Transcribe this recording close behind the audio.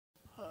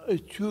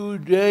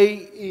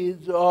Today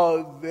is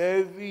our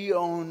very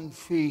own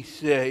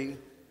feast day,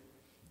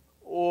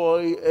 or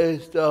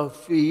as the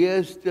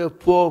fiesta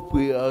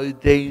propia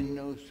de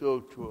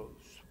nosotros.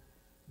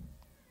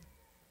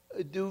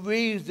 The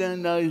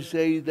reason I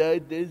say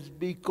that is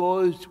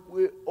because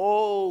we're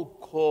all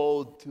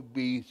called to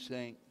be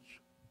saints.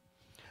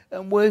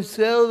 And we're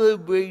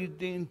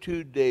celebrating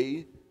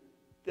today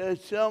that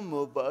some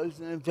of us,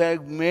 in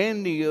fact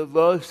many of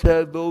us,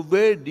 have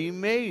already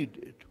made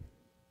it.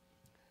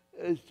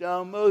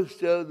 Estamos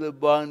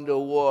celebrando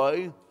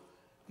hoy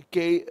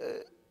que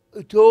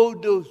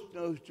todos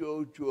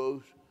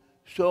nosotros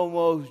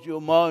somos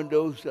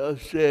llamados a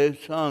ser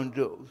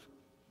santos.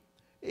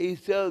 Y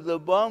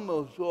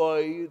celebramos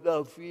hoy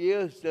la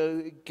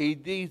fiesta que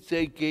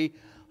dice que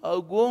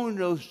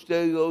algunos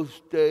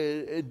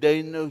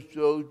de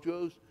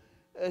nosotros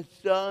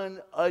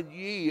están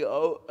allí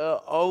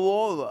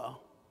ahora.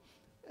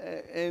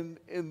 En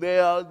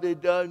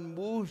realidad,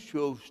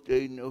 muchos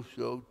de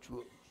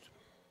nosotros.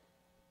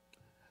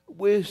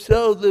 We're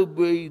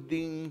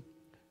celebrating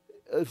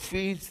a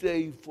feast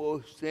day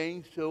for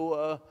saints who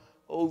are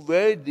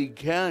already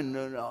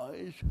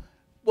canonized,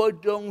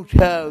 but don't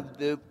have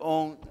their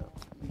own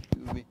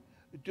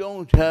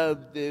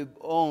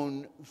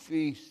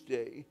feast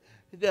day.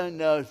 They're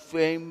not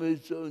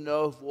famous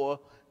enough, or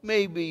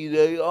maybe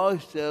they are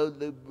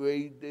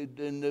celebrated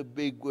in a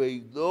big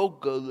way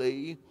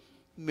locally,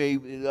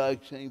 maybe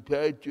like St.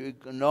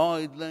 Patrick in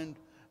Ireland,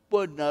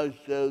 but not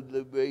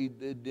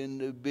celebrated in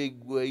a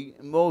big way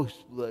in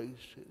most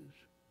places.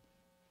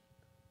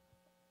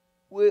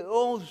 We're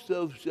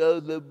also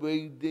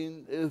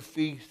celebrating a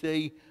feast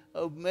day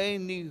of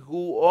many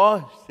who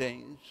are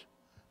saints,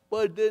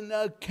 but they're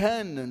not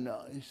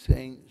canonized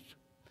saints.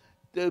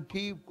 The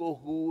people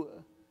who,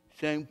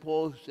 St.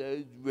 Paul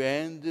says,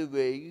 ran the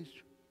race,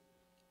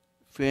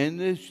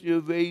 finished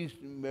the race,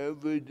 and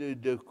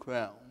merited the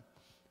crown.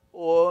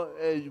 Or,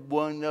 as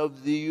one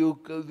of the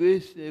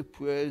Eucharistic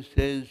prayers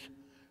says,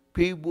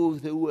 people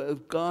who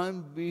have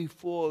gone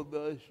before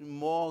us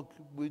marked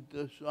with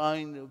the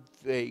sign of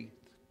faith.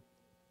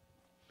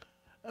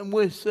 And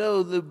we're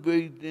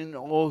celebrating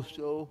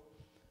also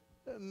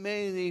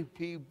many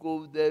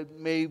people that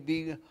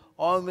maybe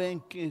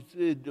aren't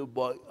considered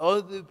by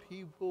other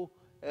people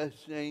as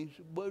saints,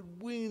 but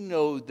we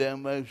know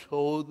them as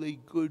holy,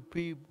 good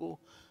people,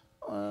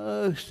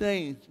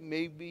 saints,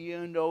 maybe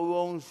in our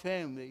own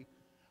family,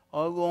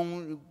 our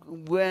own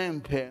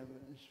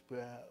grandparents,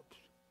 perhaps.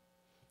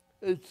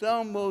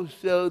 Estamos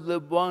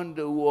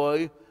celebrando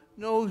hoy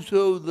no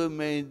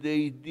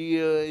solamente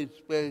día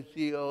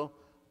especial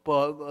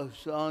para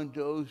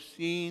santos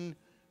sin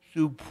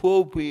su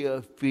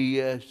propia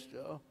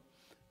fiesta,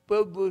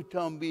 pero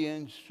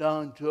también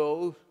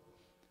santos,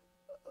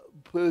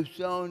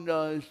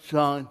 personas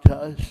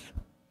santas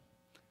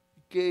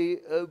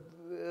que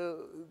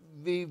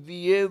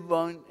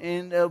vivieron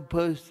en el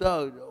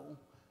pasado.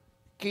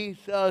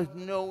 Quizás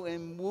no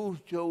en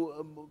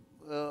mucho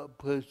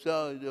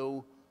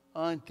pasado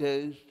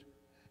antes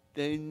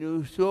de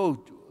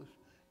nosotros,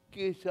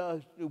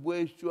 quizás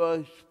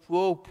nuestras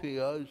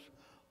propias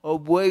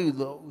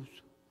abuelos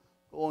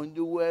o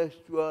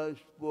nuestras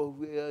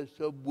propias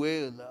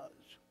abuelas.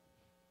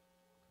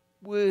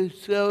 We're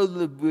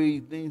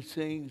celebrating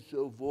saints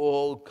of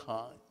all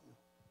kinds.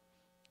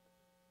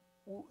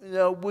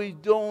 Now, we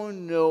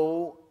don't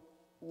know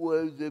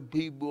whether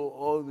people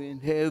are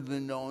in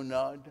heaven or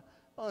not,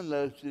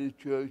 unless the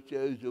church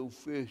has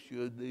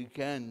officially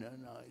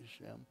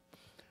canonized them.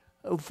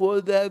 For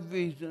that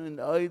reason,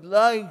 I'd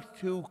like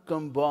to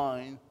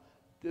combine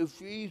the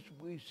feast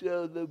we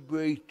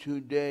celebrate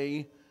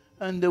today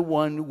and the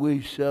one we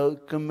shall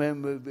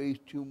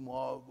commemorate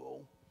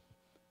tomorrow,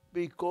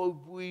 because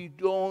we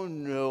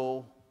don't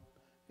know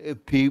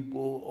if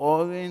people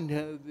are in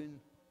heaven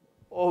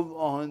or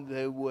on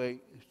their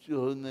way,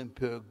 still in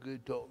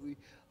purgatory.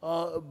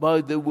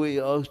 By the way,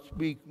 I'll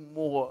speak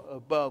more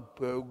about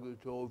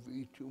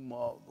purgatory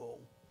tomorrow.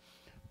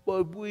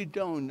 But we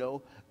don't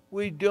know.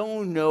 We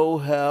don't know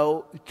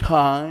how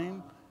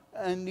time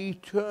and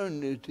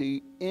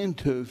eternity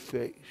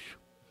interface.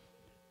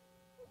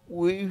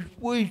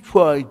 We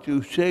try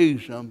to say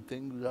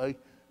something like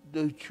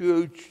the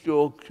church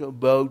talks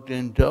about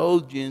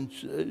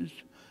indulgences,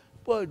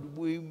 but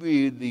we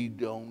really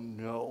don't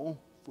know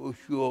for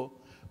sure.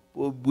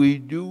 But we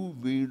do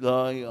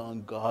rely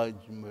on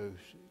God's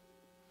mercy.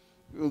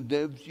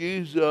 If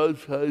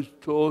Jesus has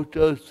taught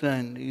us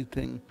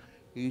anything,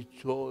 He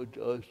taught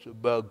us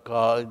about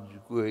God's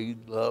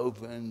great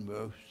love and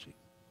mercy.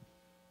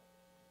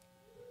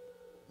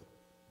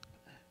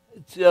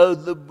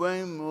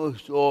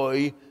 Celebremos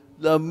hoy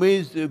la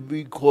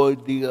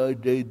misericordia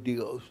de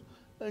Dios.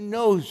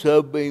 No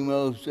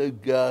sabemos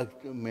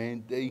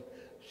exactamente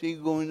si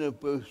una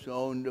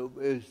persona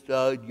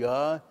está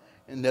ya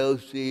en el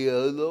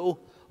cielo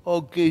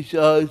o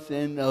quizás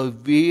en el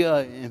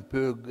vía en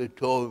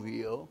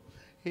purgatorio.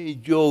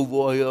 Y yo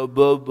voy a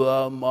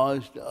hablar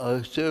más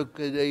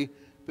acerca de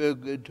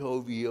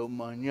purgatorio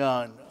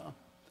mañana.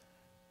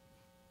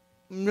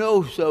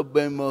 no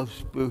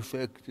sabemos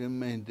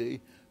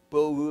perfectamente,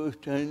 pero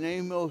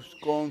tenemos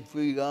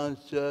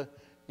confianza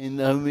en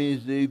la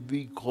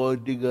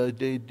misericordia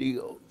de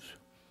Dios,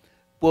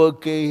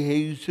 porque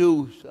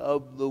Jesús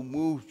habló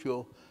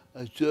mucho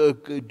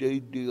acerca de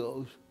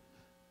Dios,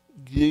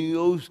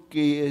 Dios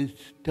que es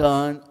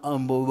tan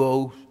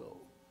amoroso,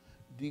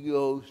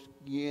 Dios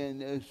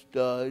quien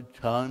está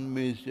tan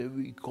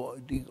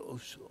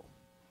misericordioso.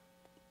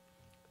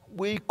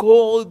 We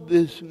call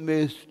this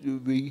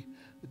mystery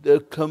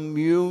the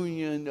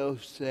communion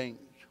of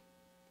saints.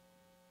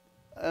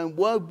 And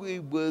what we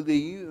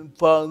believe,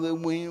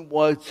 following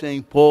what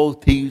St. Paul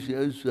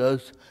teaches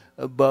us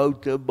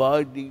about the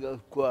body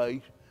of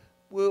Christ,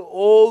 we're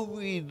all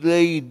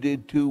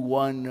related to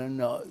one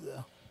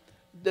another.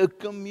 The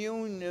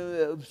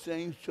communion of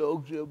saints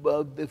talks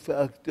about the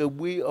fact that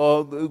we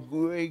are a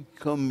great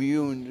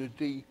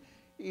community,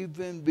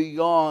 even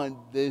beyond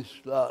this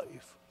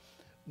life.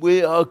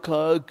 We are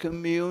called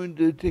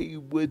community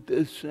with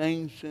the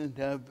saints in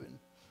heaven,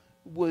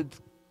 with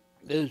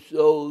the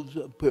souls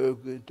of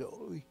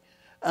purgatory,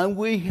 and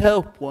we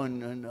help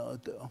one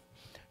another.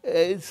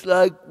 It's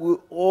like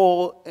we're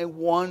all in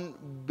one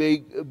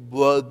big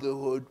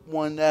brotherhood,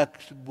 one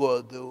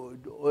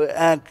ex-brotherhood or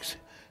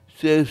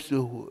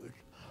ex-sisterhood,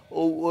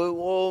 or we're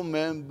all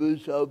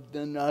members of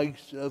the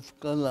Knights of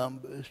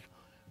Columbus.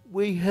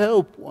 We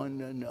help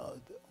one another.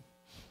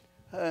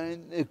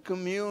 And the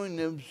communion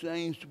of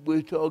saints,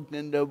 we're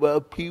talking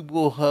about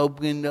people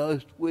helping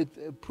us with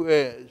their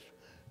prayers.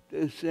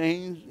 The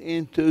saints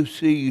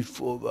intercede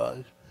for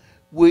us.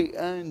 We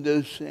and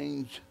the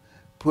saints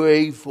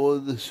pray for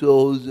the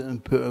souls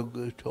in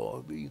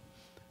purgatory.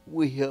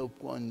 We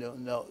help one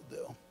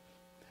another.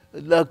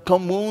 La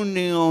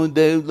comunión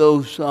de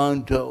los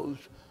santos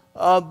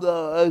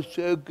habla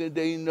acerca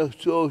de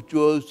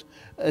nosotros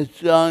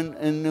están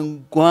en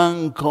una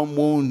gran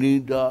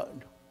comunidad,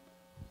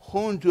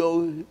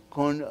 juntos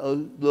con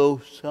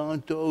los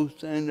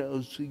santos en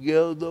el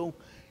cielo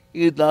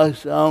y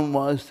las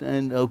almas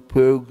en el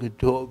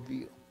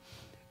purgatorio.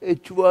 Y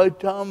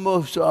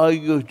tratamos de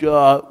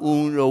ayudar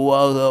uno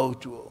al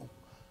otro.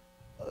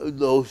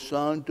 Los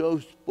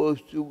santos por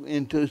su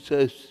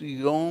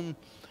intercesión,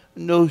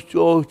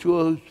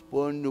 nosotros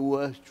por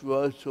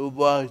nuestras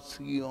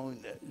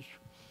oraciones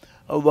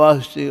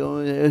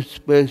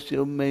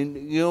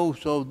especialmente, no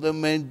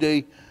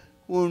solamente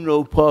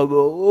uno para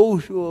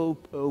otro,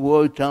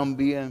 pero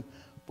también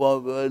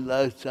para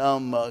las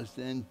almas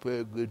en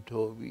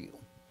purgatorio.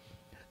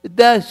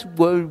 That's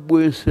what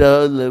we're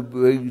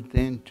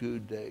celebrating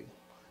today,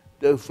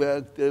 the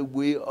fact that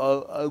we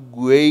are a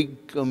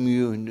great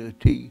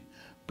community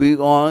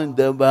beyond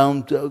the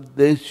bounds of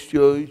this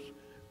church,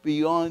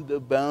 beyond the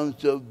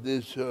bounds of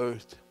this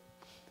earth.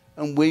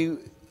 And we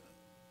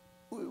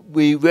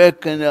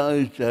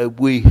recognize that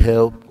we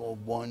help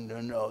one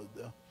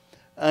another.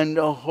 And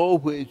the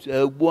hope is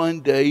that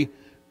one day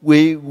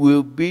we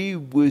will be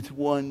with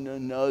one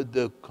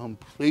another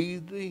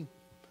completely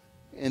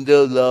in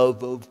the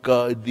love of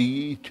God,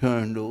 the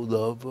eternal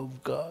love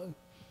of God.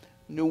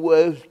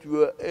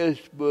 Nuestra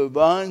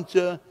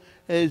esperanza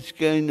es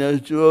que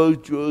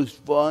nosotros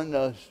van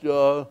a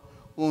estar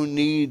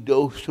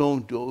unidos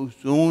juntos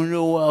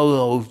uno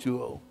al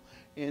otro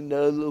en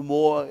el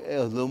amor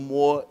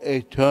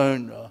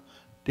eterno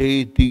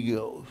de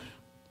Dios.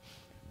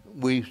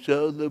 We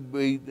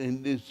celebrate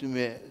in this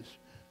Mass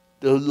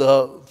the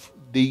love,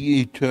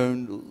 the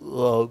eternal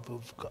love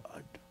of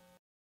God.